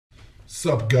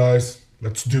Sup guys,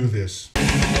 let's do this.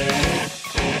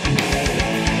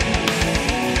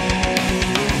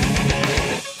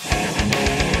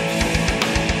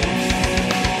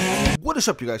 What is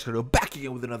up, you guys? Claudio back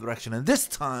again with another reaction, and this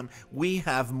time we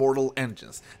have Mortal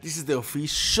Engines. This is the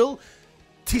official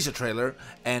teaser trailer,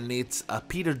 and it's a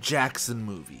Peter Jackson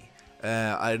movie.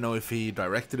 I don't know if he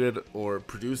directed it or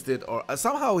produced it, or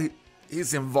somehow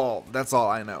he's involved. That's all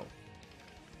I know.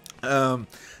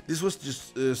 This was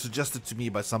just suggested to me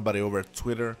by somebody over at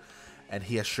Twitter, and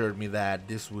he assured me that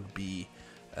this would be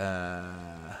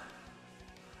a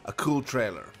cool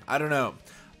trailer. I don't know.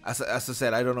 As I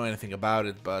said, I don't know anything about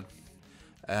it, but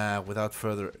without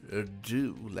further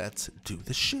ado, let's do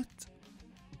the shit.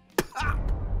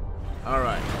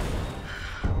 Alright.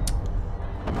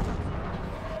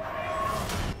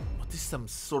 What is some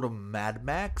sort of Mad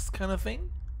Max kind of thing?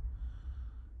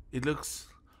 It looks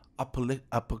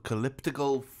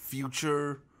apocalyptical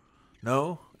future.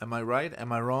 No? Am I right?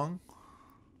 Am I wrong?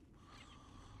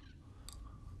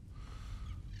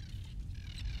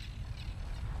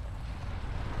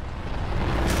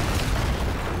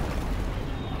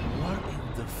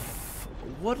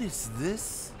 What is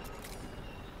this?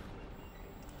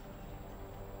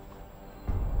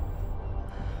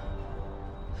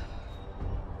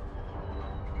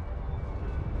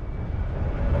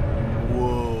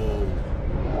 Whoa.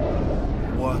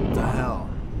 What the hell?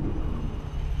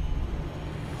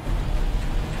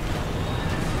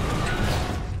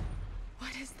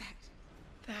 What is that?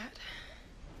 That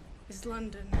is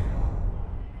London.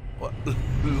 What?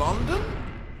 London?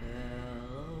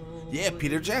 Yeah,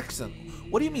 Peter Jackson.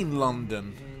 What do you mean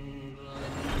London?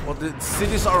 What, the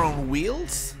cities are on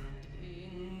wheels?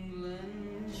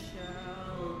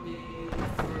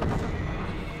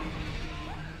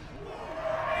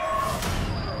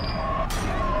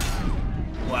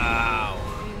 Wow.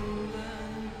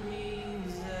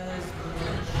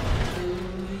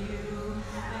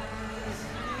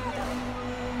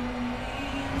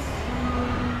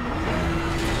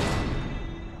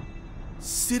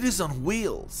 Cities on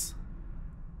wheels.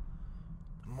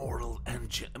 Mortal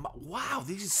Engine. Wow,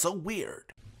 this is so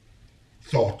weird.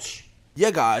 Thoughts?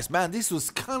 Yeah, guys, man, this was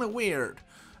kind of weird.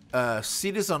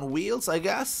 Cities on wheels, I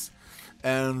guess.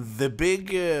 And the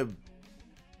big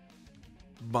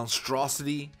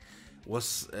monstrosity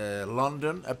was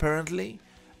London, apparently.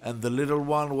 And the little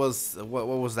one was... What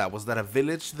was that? Was that a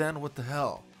village then? What the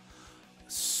hell?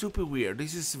 Super weird.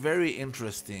 This is very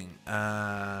interesting.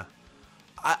 As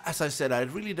I said, I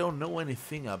really don't know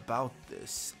anything about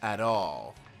this at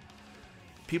all.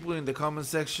 People in the comment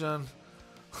section,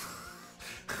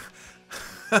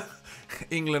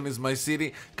 England is my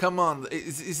city. Come on,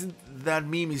 isn't that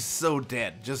meme is so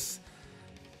dead? Just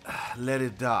let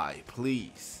it die,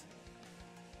 please.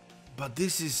 But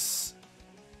this is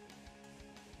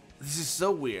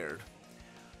so weird.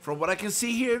 From what I can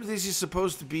see here, this is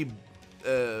supposed to be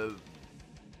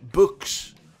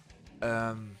books.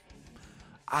 I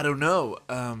don't know.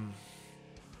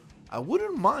 I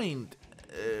wouldn't mind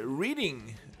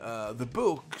reading the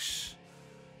books.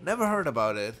 Never heard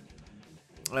about it.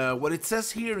 What it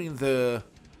says here in the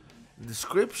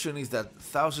description is that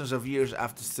thousands of years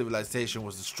after civilization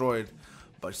was destroyed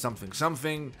by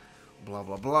something, blah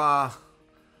blah blah.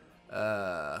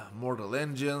 Mortal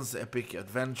Engines, epic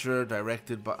adventure,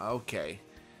 directed by... Okay.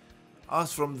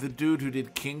 Us from the dude who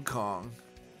did King Kong.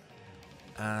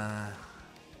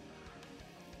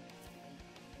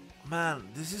 Man,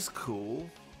 this is cool.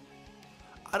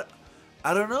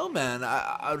 I don't know, man.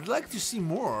 I would like to see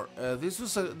more. This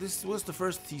was the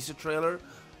first teaser trailer.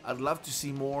 I'd love to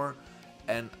see more,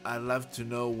 and I'd love to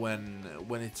know when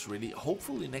it's really.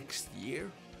 Hopefully next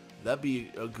year. That'd be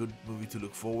a good movie to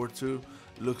look forward to.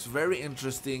 Looks very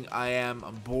interesting. I am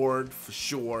on board for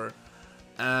sure.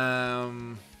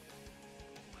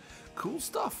 Cool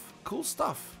stuff. Cool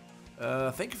stuff.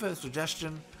 Thank you for the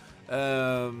suggestion.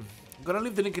 I'm gonna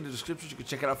leave the link in the description. You can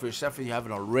check it out for yourself if you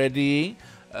haven't already.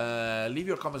 Leave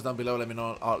your comments down below. Let me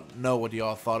know what you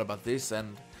all thought about this,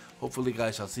 and hopefully,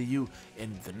 guys, I'll see you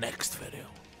in the next video.